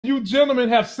you gentlemen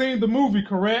have seen the movie,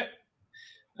 correct?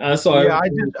 I saw Yeah,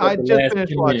 it. I just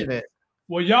finished watching it.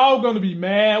 Well, y'all gonna be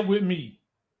mad with me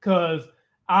because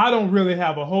I don't really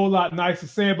have a whole lot nice to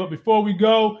say. But before we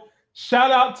go,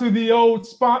 shout out to the old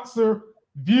sponsor,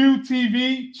 View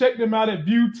TV. Check them out at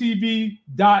viewmedia.tv.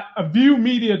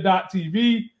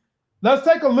 Let's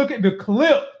take a look at the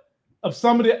clip of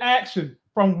some of the action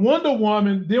from Wonder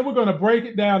Woman. Then we're gonna break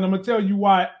it down. I'm gonna tell you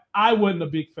why I wasn't a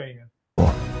big fan.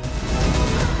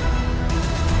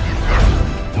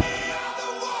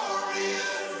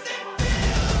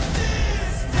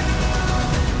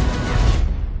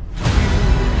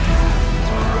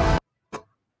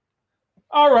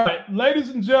 All right, ladies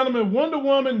and gentlemen, Wonder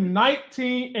Woman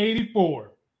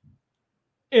 1984.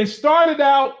 It started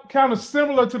out kind of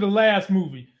similar to the last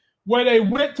movie, where they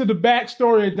went to the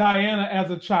backstory of Diana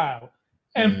as a child.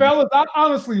 And fellas, I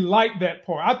honestly like that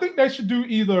part. I think they should do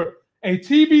either a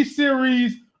TV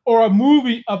series or a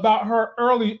movie about her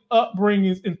early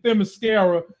upbringings in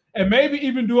Themyscira, and maybe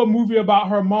even do a movie about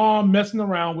her mom messing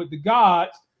around with the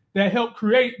gods that helped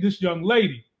create this young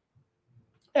lady.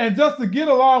 And just to get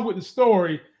along with the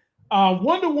story,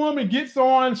 Wonder Woman gets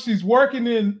on. She's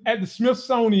working at the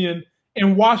Smithsonian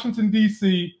in Washington,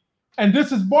 D.C. And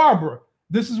this is Barbara.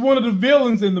 This is one of the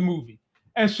villains in the movie.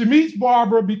 And she meets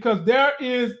Barbara because there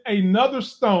is another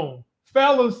stone.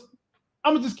 Fellas,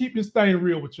 I'm going to just keep this thing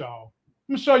real with y'all.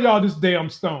 I'm going to show y'all this damn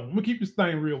stone. I'm going to keep this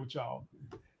thing real with y'all.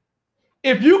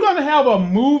 If you're going to have a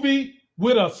movie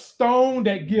with a stone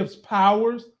that gives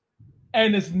powers,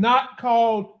 and it's not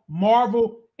called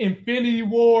Marvel Infinity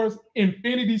Wars,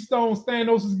 Infinity Stones,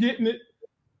 Thanos is getting it,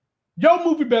 your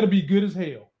movie better be good as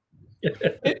hell.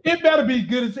 It better be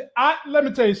good as let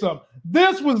me tell you something.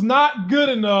 This was not good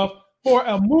enough for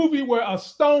a movie where a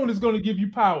stone is going to give you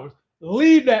powers.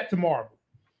 Leave that to Marvel.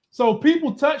 So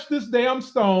people touch this damn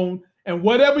stone, and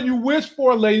whatever you wish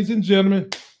for, ladies and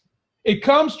gentlemen, it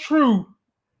comes true,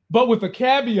 but with a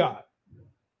caveat.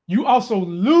 You also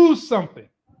lose something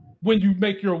when you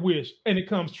make your wish and it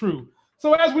comes true.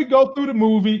 So as we go through the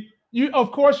movie,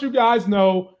 of course, you guys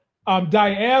know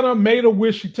Diana made a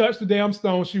wish. She touched the damn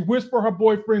stone. She wished for her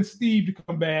boyfriend, Steve, to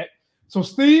come back. So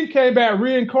Steve came back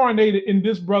reincarnated in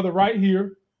this brother right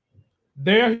here.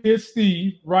 There is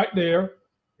Steve right there.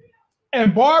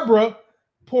 And Barbara,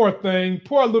 poor thing,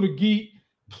 poor little geek,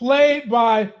 played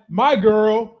by my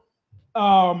girl,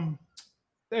 Kristen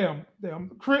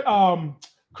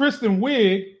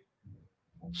Wiig.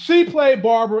 She played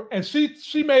Barbara, and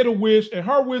she made a wish, and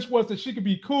her wish was that she could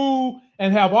be cool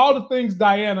and have all the things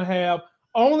Diana have.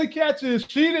 Only catch is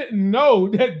she didn't know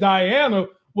that Diana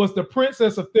was the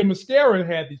princess of Themyscira and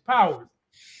had these powers.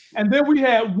 And then we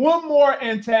had one more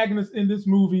antagonist in this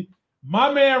movie.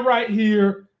 My man right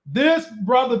here, this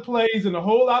brother plays in a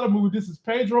whole lot of movies. This is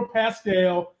Pedro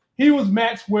Pascal. He was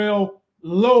Maxwell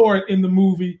Lord in the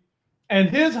movie, and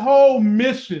his whole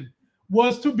mission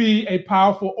was to be a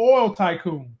powerful oil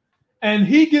tycoon. And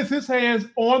he gets his hands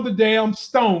on the damn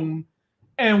stone.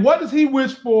 And what does he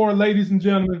wish for, ladies and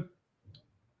gentlemen?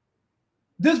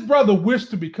 This brother wished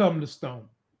to become the stone.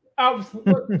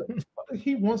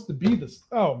 He wants to be the,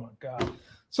 oh my God.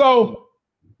 So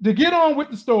to get on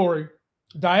with the story,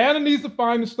 Diana needs to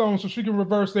find the stone so she can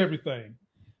reverse everything.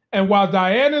 And while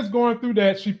Diana is going through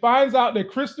that, she finds out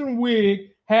that Kristen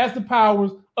Wiig has the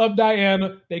powers of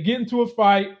Diana. They get into a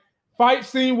fight. Fight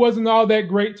scene wasn't all that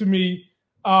great to me.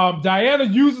 Diana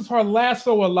uses her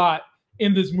lasso a lot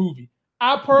in this movie.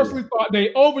 I personally thought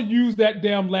they overused that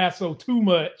damn lasso too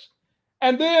much.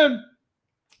 And then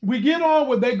we get on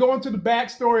where they go into the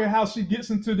backstory of how she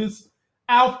gets into this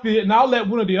outfit, and I'll let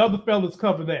one of the other fellas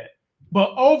cover that.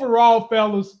 But overall,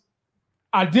 fellas,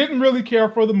 I didn't really care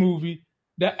for the movie.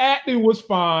 The acting was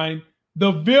fine.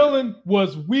 The villain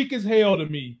was weak as hell to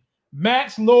me.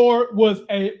 Max Lord was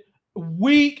a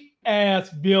weak ass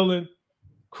villain.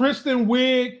 Kristen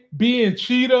Wiig being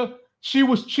Cheetah, she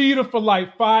was Cheetah for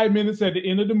like 5 minutes at the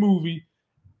end of the movie.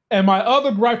 And my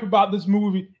other gripe about this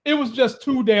movie, it was just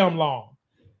too damn long.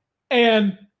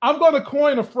 And I'm going to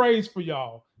coin a phrase for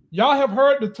y'all. Y'all have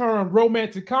heard the term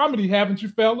romantic comedy, haven't you,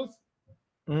 fellas?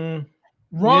 Rom-coms.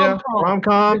 Rom-coms.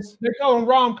 Rom-coms. They call them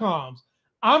rom-coms.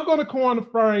 I'm going to coin the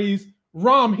phrase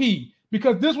rom-he,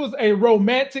 because this was a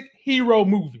romantic hero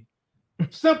movie.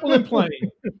 Simple and plain.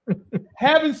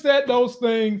 Having said those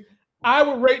things, I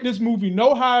would rate this movie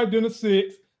no higher than a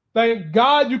 6. Thank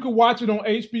God you could watch it on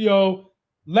HBO.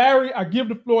 Larry, I give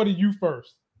the floor to you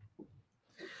first.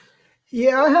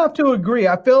 Yeah, I have to agree.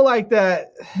 I feel like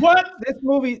that. What? This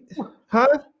movie,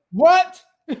 huh? What?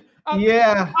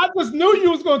 Yeah. I just knew you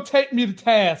was going to take me to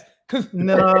task.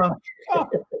 No.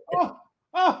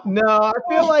 Oh, No, I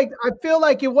feel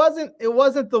like it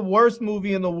wasn't the worst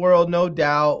movie in the world, no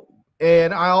doubt.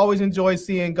 And I always enjoy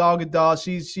seeing Gal Gadot.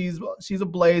 She's a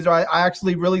blazer. I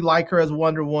actually really like her as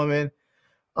Wonder Woman.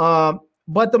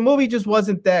 But the movie just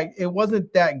wasn't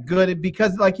that good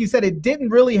because, like you said, it didn't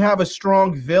really have a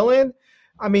strong villain.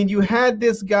 I mean, you had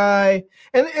this guy,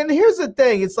 and here's the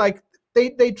thing: it's like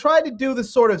they tried to do the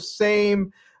sort of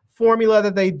same formula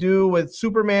that they do with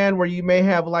Superman, where you may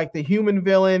have like the human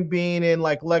villain being in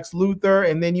like Lex Luthor,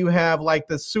 and then you have like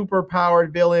the super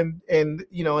powered villain, and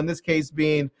in this case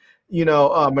being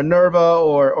Minerva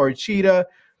or Cheetah.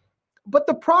 But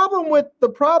the problem with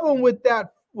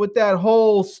that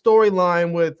whole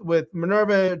storyline with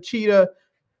Minerva and Cheetah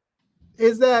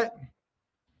is that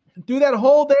through that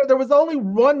whole there was only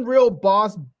one real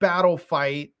boss battle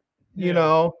fight,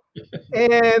 and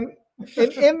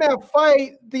in that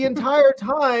fight the entire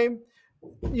time,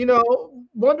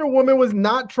 Wonder Woman was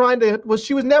never trying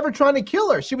to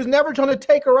kill her. She was never trying to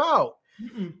take her out.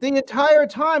 The entire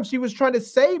time she was trying to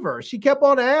save her. She kept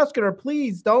on asking her,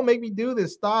 please don't make me do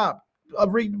this. Stop.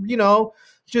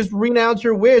 Just renounce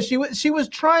your wish. She was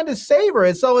trying to save her.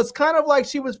 And so it's kind of like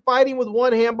she was fighting with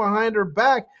one hand behind her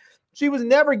back. She was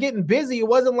never getting busy. It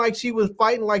wasn't like she was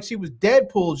fighting like she was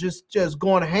Deadpool, just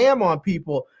going ham on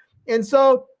people. And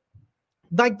so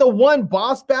like the one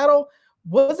boss battle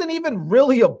wasn't even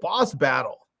really a boss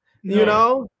battle,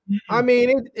 I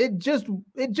mean, it just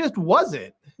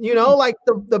wasn't, like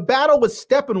the battle with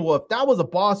Steppenwolf, that was a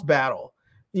boss battle,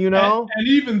 and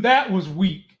even that was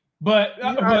weak, but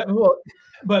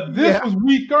this was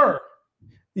weaker.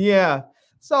 Yeah.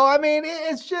 So I mean,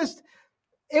 it's just,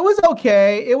 it was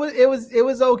okay. It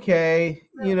was okay.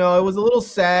 It was a little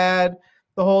sad,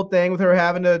 the whole thing with her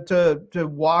having to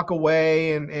walk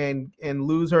away and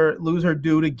lose her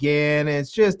dude again. And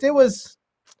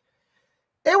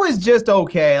it was just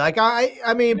okay. Like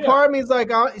I mean, part of me is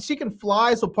like, she can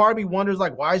fly, so part of me wonders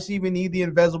like, why does she even need the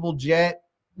invisible jet?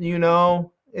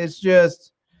 It's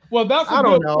just, well, I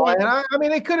don't know. And I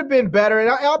mean, it could have been better. And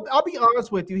I'll be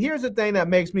honest with you. Here's the thing that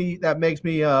makes me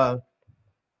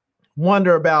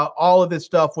wonder about all of this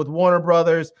stuff with Warner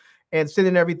Brothers and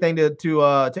sending everything to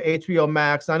HBO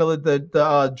Max. I know that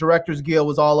the Directors Guild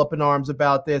was all up in arms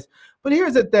about this, but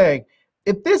here's the thing: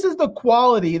 if this is the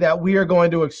quality that we are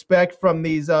going to expect from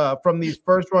these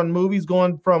first run movies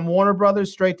going from Warner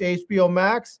Brothers straight to HBO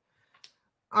Max,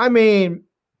 I mean,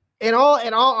 in all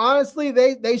honestly,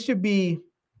 they should be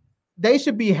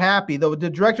happy.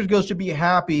 The Directors Guild should be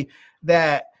happy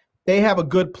that they have a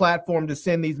good platform to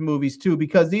send these movies to,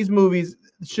 because these movies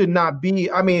should not be,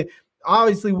 I mean,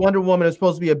 obviously Wonder Woman is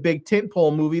supposed to be a big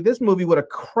tentpole movie. This movie would have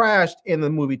crashed in the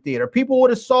movie theater. People would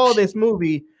have saw this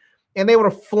movie and they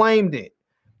would have flamed it.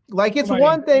 Like, it's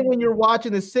one thing when you're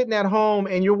watching this sitting at home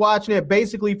and you're watching it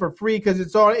basically for free because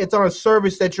it's on a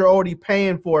service that you're already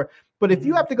paying for. But if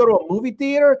you have to go to a movie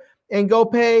theater and go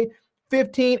pay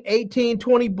 15, 18,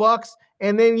 20 bucks,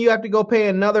 and then you have to go pay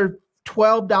another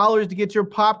 $12 to get your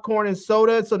popcorn and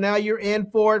soda, so now you're in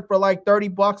for it for like 30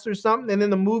 bucks or something, and then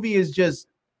the movie is just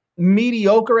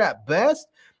mediocre at best,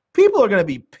 people are going to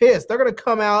be pissed. They're going to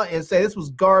come out and say this was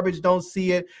garbage, don't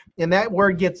see it, and that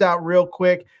word gets out real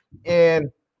quick.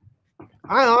 And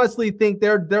I honestly think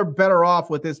they're better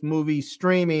off with this movie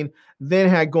streaming than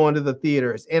had gone to the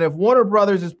theaters. And if Warner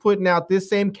Brothers is putting out this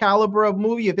same caliber of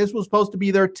movie, if this was supposed to be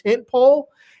their tentpole,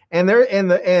 and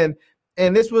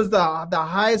this was the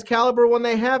highest caliber one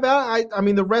they have out, I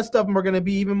mean, the rest of them are going to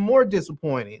be even more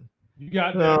disappointing. You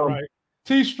got that right.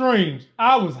 T-Streams,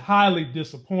 I was highly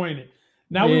disappointed.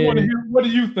 Now we want to hear, what do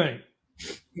you think?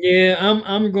 Yeah,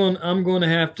 I'm going to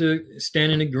have to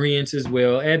stand in agreement as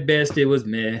well. At best, it was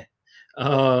meh.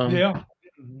 I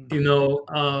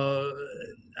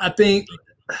think,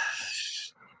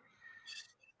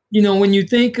 when you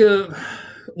think of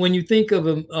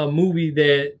a movie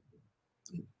that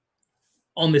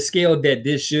on the scale that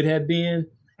this should have been,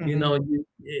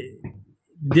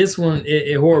 this one,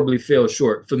 it horribly fell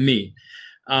short for me.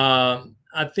 I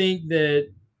think they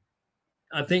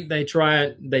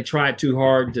tried too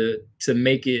hard to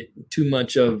make it too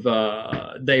much of,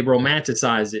 they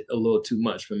romanticize it a little too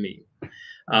much for me,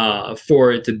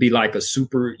 for it to be like a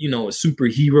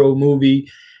superhero movie.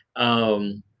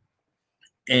 And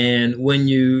when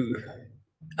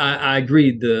I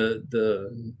agree,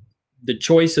 the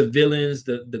choice of villains,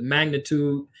 the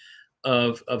magnitude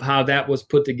of how that was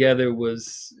put together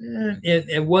was,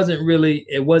 it wasn't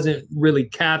really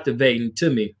captivating to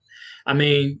me. I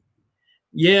mean,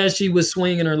 yeah, she was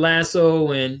swinging her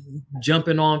lasso and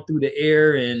jumping on through the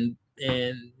air and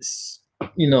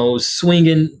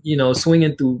swinging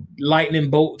through lightning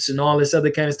bolts and all this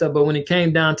other kind of stuff. But when it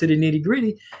came down to the nitty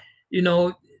gritty,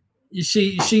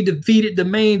 she defeated the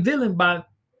main villain by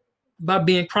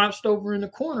being crouched over in the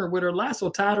corner with her lasso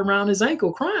tied around his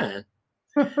ankle, crying.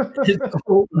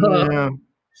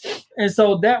 And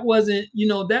so that wasn't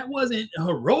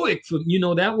heroic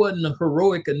that wasn't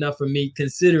heroic enough for me,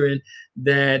 considering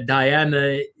that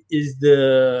Diana is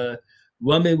the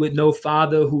woman with no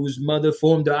father whose mother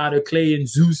formed her out of clay and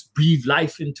Zeus breathed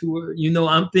life into her.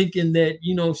 I'm thinking that,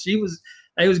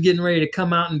 they was getting ready to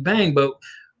come out and bang, but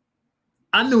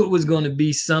I knew it was going to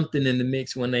be something in the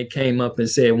mix when they came up and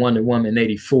said Wonder Woman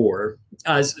 84.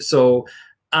 So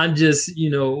I'm just,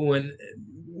 when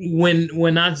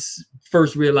I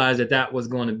first realized that was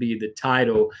going to be the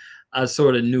title, I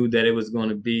sort of knew that it was going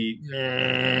to be,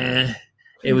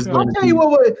 it was going to be. I'll tell you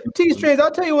what, T-Strings,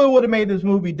 I'll tell you what would have made this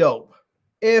movie dope.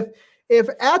 If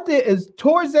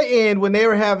towards the end, when they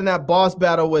were having that boss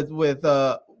battle with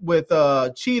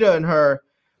Cheetah and her,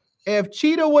 if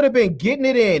Cheetah would have been getting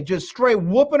it in, just straight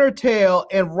whooping her tail,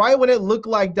 and right when it looked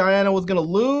like Diana was gonna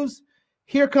lose,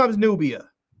 here comes Nubia.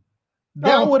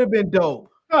 That would have been dope.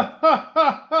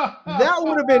 That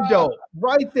would have been dope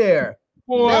right there.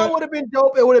 Boy. That would have been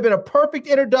dope. It would have been a perfect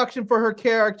introduction for her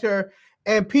character,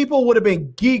 and people would have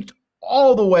been geeked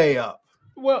all the way up.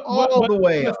 All the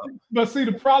way up. But see,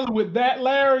 the problem with that,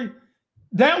 Larry,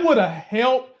 that would have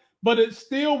helped, but it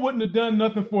still wouldn't have done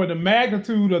nothing for the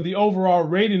magnitude of the overall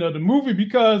rating of the movie,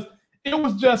 because it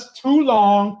was just too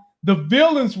long. The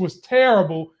villains was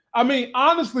terrible. I mean,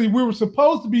 honestly, we were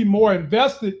supposed to be more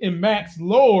invested in Max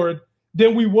Lord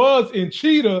than we was in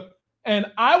Cheetah, and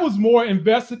I was more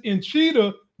invested in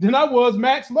Cheetah than I was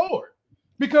Max Lord.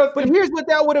 But here's what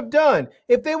that would have done.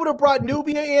 If they would have brought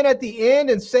Nubia in at the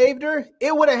end and saved her,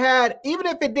 it would have had, even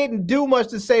if it didn't do much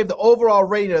to save the overall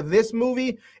rating of this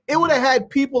movie, it would have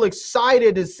had people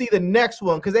excited to see the next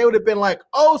one, because they would have been like,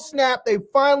 oh, snap, they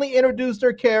finally introduced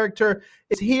her character.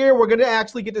 It's here. We're going to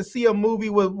actually get to see a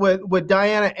movie with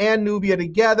Diana and Nubia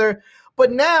together.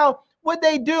 But now, what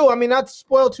they do, I mean, not to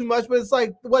spoil too much, but it's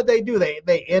like what they do.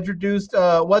 They introduced,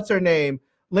 what's her name?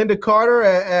 Linda Carter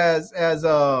as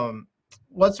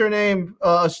what's her name?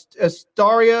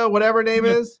 Astaria, whatever her name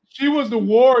is. She was the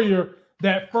warrior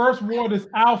that first wore this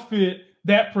outfit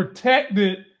that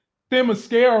protected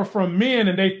Themyscira from men,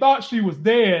 and they thought she was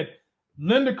dead.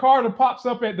 Linda Carter pops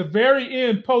up at the very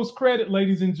end, post-credit,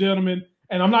 ladies and gentlemen,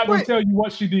 and I'm not going to tell you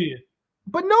what she did.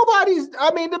 But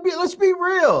let's be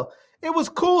real. It was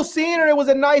cool seeing her. It was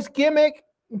a nice gimmick,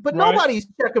 but nobody's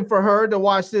checking for her to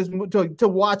watch this, to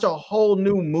watch a whole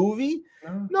new movie.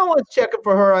 No one's checking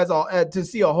for her to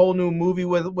see a whole new movie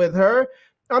with her.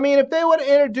 I mean, if they would have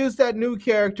introduced that new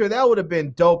character, that would have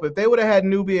been dope. If they would have had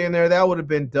Nubia in there, that would have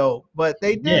been dope. But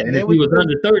they didn't. Yeah, and if he was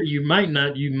under 30, you might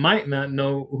not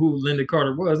know who Linda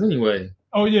Carter was anyway.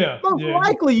 Oh yeah, most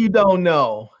likely you don't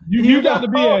know. You got to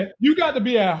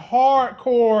be a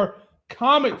hardcore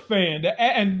comic fan,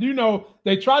 and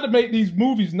they try to make these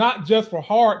movies not just for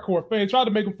hardcore fans. Try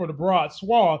to make them for the broad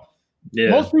swath.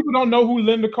 Yeah. Most people don't know who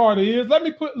Linda Carter is. Let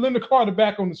me put Linda Carter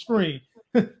back on the screen.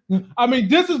 I mean,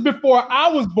 this is before I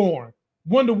was born.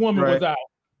 Wonder Woman was out.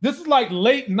 This is like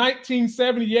late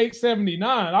 1978,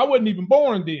 79. I wasn't even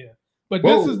born then. But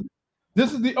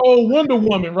this is the old Wonder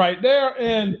Woman right there.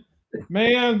 And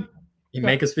man, you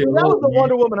make us feel that was the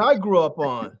Wonder Woman I grew up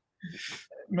on.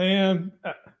 Man,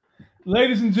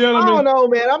 ladies and gentlemen, I don't know,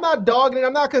 man. I'm not dogging it.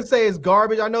 I'm not gonna say it's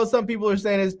garbage. I know some people are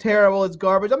saying it's terrible, it's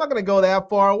garbage. I'm not gonna go that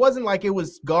far. It wasn't like it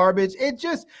was garbage. It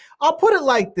just, I'll put it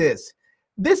like this.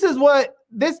 This is what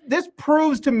this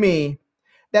proves to me,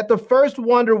 that the first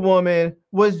Wonder Woman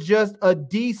was just a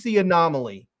DC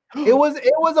anomaly. It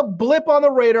was a blip on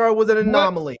the radar. It was an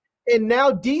anomaly. And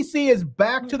now DC is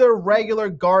back to their regular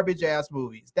garbage ass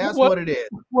movies. That's what it is.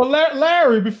 Well,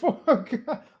 Larry, before that's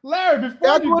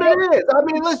what it is. I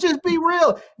mean, let's just be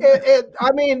real.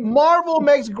 I mean, Marvel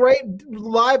makes great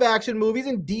live action movies,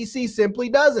 and DC simply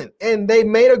doesn't. And they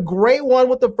made a great one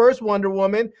with the first Wonder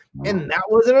Woman, and that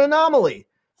was an anomaly.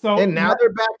 And now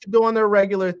they're back to doing their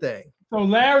regular thing. So,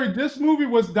 Larry, this movie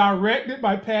was directed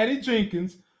by Patty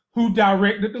Jenkins, who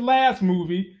directed the last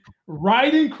movie.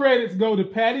 Writing credits go to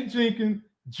Patty Jenkins,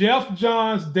 Jeff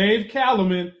Johns, Dave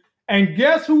Callman, and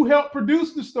guess who helped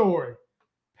produce the story?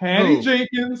 Patty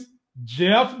Jenkins,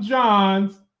 Jeff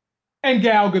Johns, and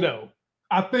Gal Gadot.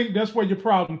 I think that's where your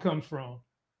problem comes from.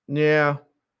 Yeah.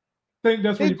 I think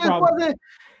that's where your problem comes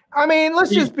from. I mean,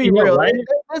 let's just be real. Right?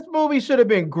 This movie should have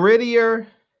been grittier.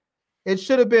 It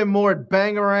should have been more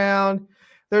bang around.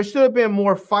 There should have been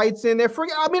more fights in there.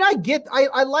 I mean, I get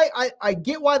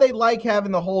why they like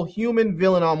having the whole human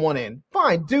villain on one end.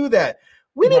 Fine, do that.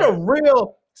 We need a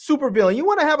real super villain. You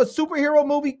want to have a superhero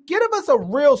movie? Give us a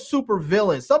real super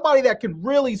villain, somebody that can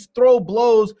really throw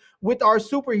blows with our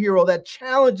superhero, that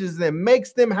challenges them,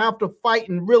 makes them have to fight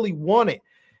and really want it.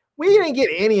 We didn't get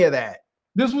any of that.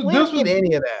 This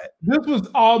was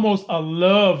almost a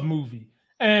love movie.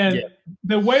 And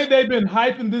the way they've been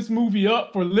hyping this movie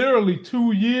up for literally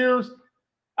 2 years,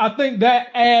 I think that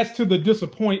adds to the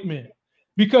disappointment,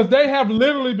 because they have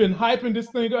literally been hyping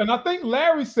this thing. And I think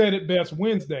Larry said it best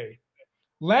Wednesday.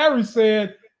 Larry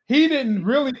said he didn't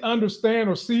really understand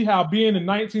or see how being in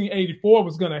 1984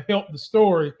 was going to help the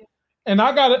story. And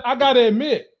I gotta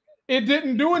admit, it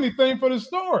didn't do anything for the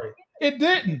story. It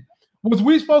didn't. Was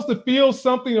we supposed to feel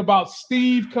something about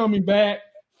Steve coming back,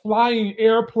 flying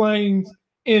airplanes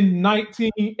in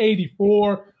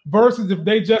 1984 versus if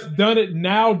they just done it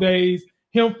nowadays,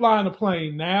 him flying a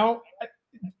plane now?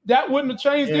 That wouldn't have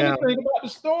changed anything about the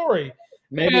story.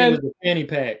 Maybe it was a fanny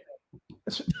pack.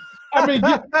 I mean,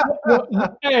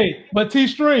 hey, but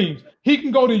T-Streams, he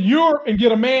can go to Europe and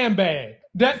get a man bag.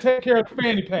 That take care of the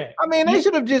fanny pack. I mean, they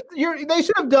should have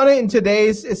done it in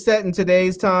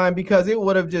today's time, because it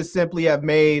would have just simply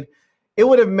made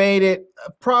it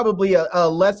probably a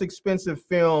less expensive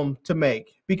film to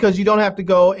make, because you don't have to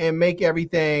go and make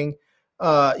everything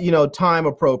time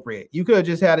appropriate. You could have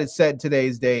just had it set in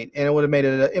today's date, and it would have made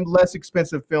it a less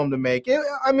expensive film to make.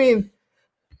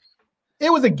 It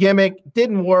was a gimmick,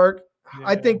 didn't work. Yeah.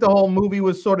 I think the whole movie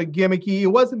was sort of gimmicky. It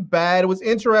wasn't bad. It was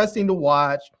interesting to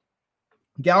watch.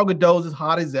 Gal Gadot's as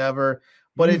hot as ever,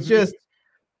 but it's just,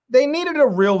 they needed a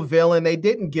real villain. They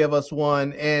didn't give us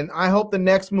one, and I hope the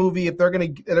next movie, if they're gonna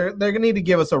need to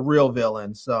give us a real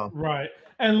villain. So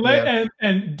and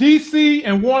DC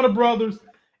and Warner Brothers,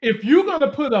 if you're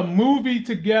gonna put a movie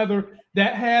together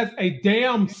that has a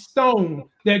damn stone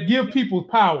that give people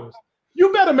powers,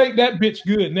 you better make that bitch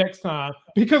good next time,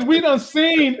 because we done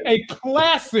seen a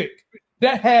classic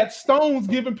that had stones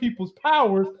giving people's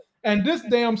powers, and this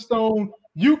damn stone,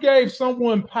 you gave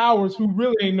someone powers who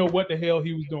really ain't know what the hell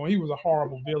he was doing. He was a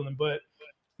horrible villain. But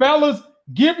fellas,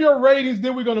 give your ratings,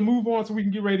 then we're gonna move on so we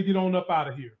can get ready to get on up out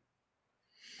of here.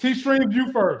 T-Streams,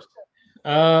 you first.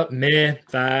 Man,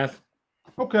 5.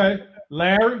 Okay,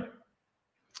 Larry.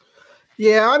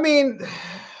 Yeah, I mean,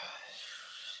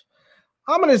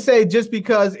 I'm gonna say, just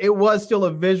because it was still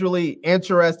a visually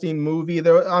interesting movie,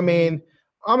 I'll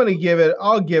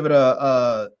give it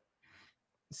a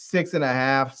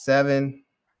 6.5, 7.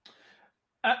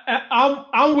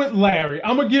 I'm with Larry.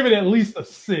 I'm gonna give it at least a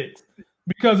 6,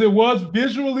 because it was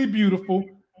visually beautiful.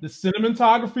 The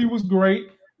cinematography was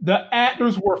great. The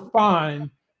actors were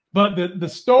fine, but the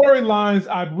storylines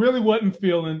I really wasn't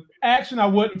feeling. Action I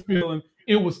wasn't feeling.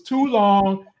 It was too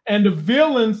long, and the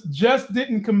villains just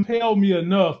didn't compel me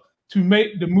enough to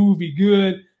make the movie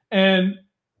good. And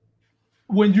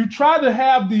when you try to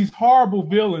have these horrible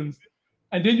villains,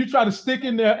 and then you try to stick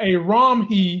in there a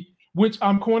rom-he, which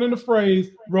I'm coining the phrase,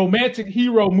 romantic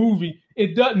hero movie,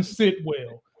 it doesn't sit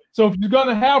well. So if you're going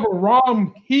to have a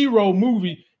rom-hero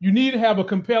movie, you need to have a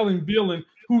compelling villain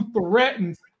who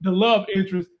threatens the love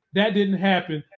interest. That didn't happen.